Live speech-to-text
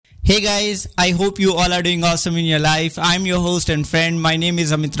Hey guys, I hope you all are doing awesome in your life. I'm your host and friend. My name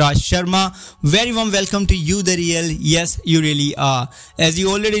is Amit Raj Sharma. Very warm welcome to You The Real. Yes, you really are. As you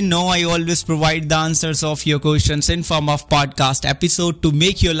already know, I always provide the answers of your questions in form of podcast episode to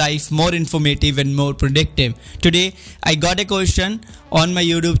make your life more informative and more productive. Today, I got a question on my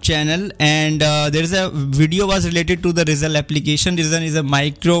YouTube channel and there is a video was related to the Rizal application. Rizal is a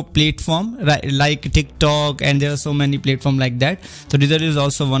micro platform like TikTok, and there are so many platforms like that. So Rizal is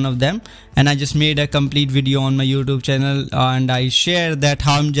also one of them, and I just made a complete video on my YouTube channel and I share that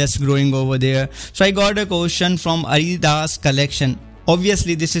how I'm just growing over there. So I got a question from Aridas Collection.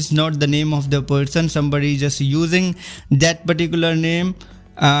 Obviously this is not the name of the person, somebody just using that particular name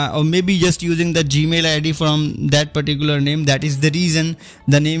or maybe just using the Gmail ID from that particular name. That is the reason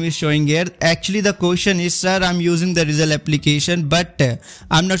the name is showing here. Actually the question is, sir, I'm using the Rizal application but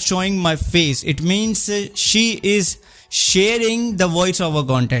I'm not showing my face. It means she is sharing the voiceover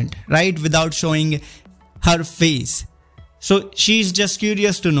content, right, without showing her face. So she's just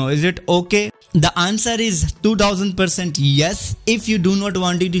curious to know, is it okay? The answer is 2000% yes. If you do not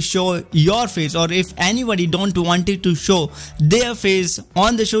want it to show your face, or if anybody don't want it to show their face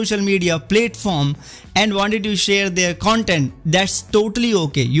on the social media platform and wanted to share their content, that's totally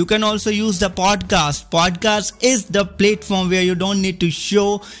okay. You can also use the podcast. Podcast is the platform where you don't need to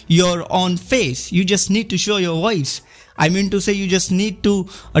show your own face. You just need to show your voice. I mean to say, you just need to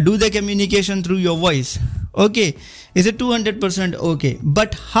do the communication through your voice. Okay, is it 200% okay?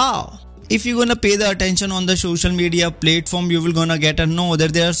 But how? If you're gonna pay the attention on the social media platform, you will gonna get to know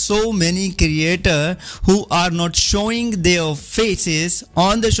that there are so many creators who are not showing their faces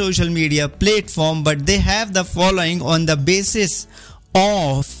on the social media platform, but they have the following on the basis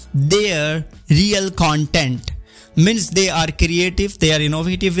of their real content. Means they are creative, they are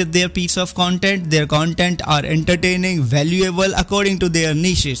innovative with their piece of content, their content are entertaining, valuable according to their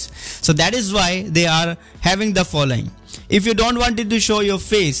niches. So that is why they are having the following. If you don't want it to show your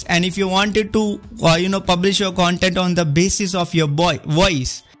face, and if you wanted to publish your content on the basis of your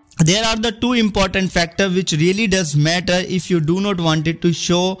voice, there are the two important factors which really does matter if you do not want it to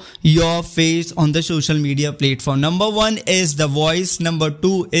show your face on the social media platform. Number one is the voice. Number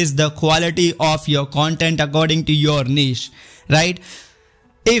two is the quality of your content according to your niche, right?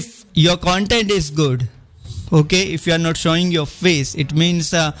 If your content is good, okay, if you are not showing your face, it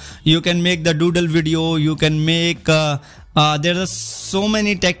means you can make the doodle video, you can make there are so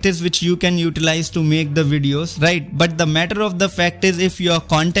many tactics which you can utilize to make the videos, right? But the matter of the fact is, if your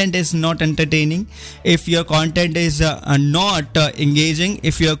content is not entertaining, if your content is not engaging,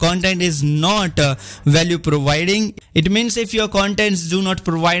 if your content is not value providing, it means if your contents do not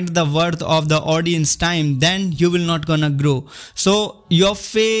provide the worth of the audience time, then you will not gonna grow. So your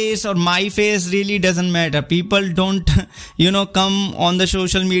face or my face really doesn't matter. People don't come on the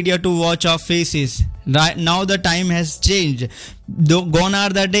social media to watch our faces. Right now the time has changed. Gone are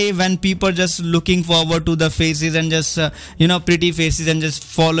the day when people just looking forward to the faces and just pretty faces and just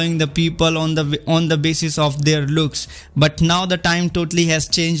following the people on the basis of their looks. But now the time totally has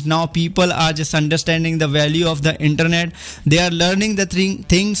changed. Now people are just understanding the value of the internet. They are learning the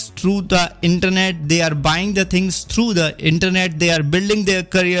things through the internet. They are buying the things through the internet. They are building their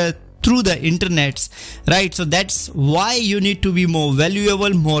career through the internet, right? So that's why you need to be more valuable,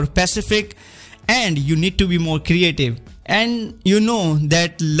 more specific, and you need to be more creative. And you know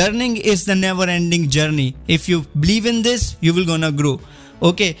that learning is the never-ending journey. If you believe in this, you will gonna grow.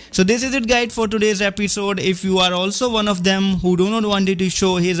 Okay, so this is it, guys, for today's episode. If you are also one of them who do not want to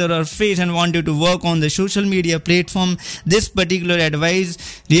show his or her face and wanted to work on the social media platform, this particular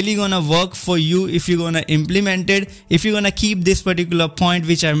advice really gonna work for you if you're gonna implement it, if you're gonna keep this particular point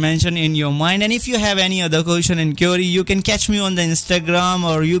which I mentioned in your mind. And if you have any other question and query, you can catch me on the Instagram,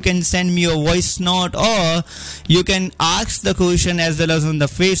 or you can send me a voice note, or you can ask the question as well as on the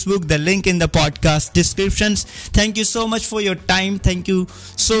Facebook, the link in the podcast descriptions. Thank you so much for your time. Thank you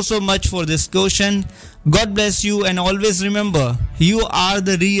so much for this question. God bless you, and always remember, you are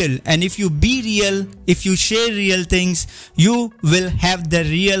the real, and if you be real, if you share real things, you will have the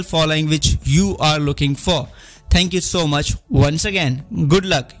real following which you are looking for. Thank you so much once again. Good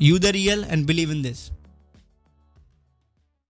luck. You the real, and believe in this.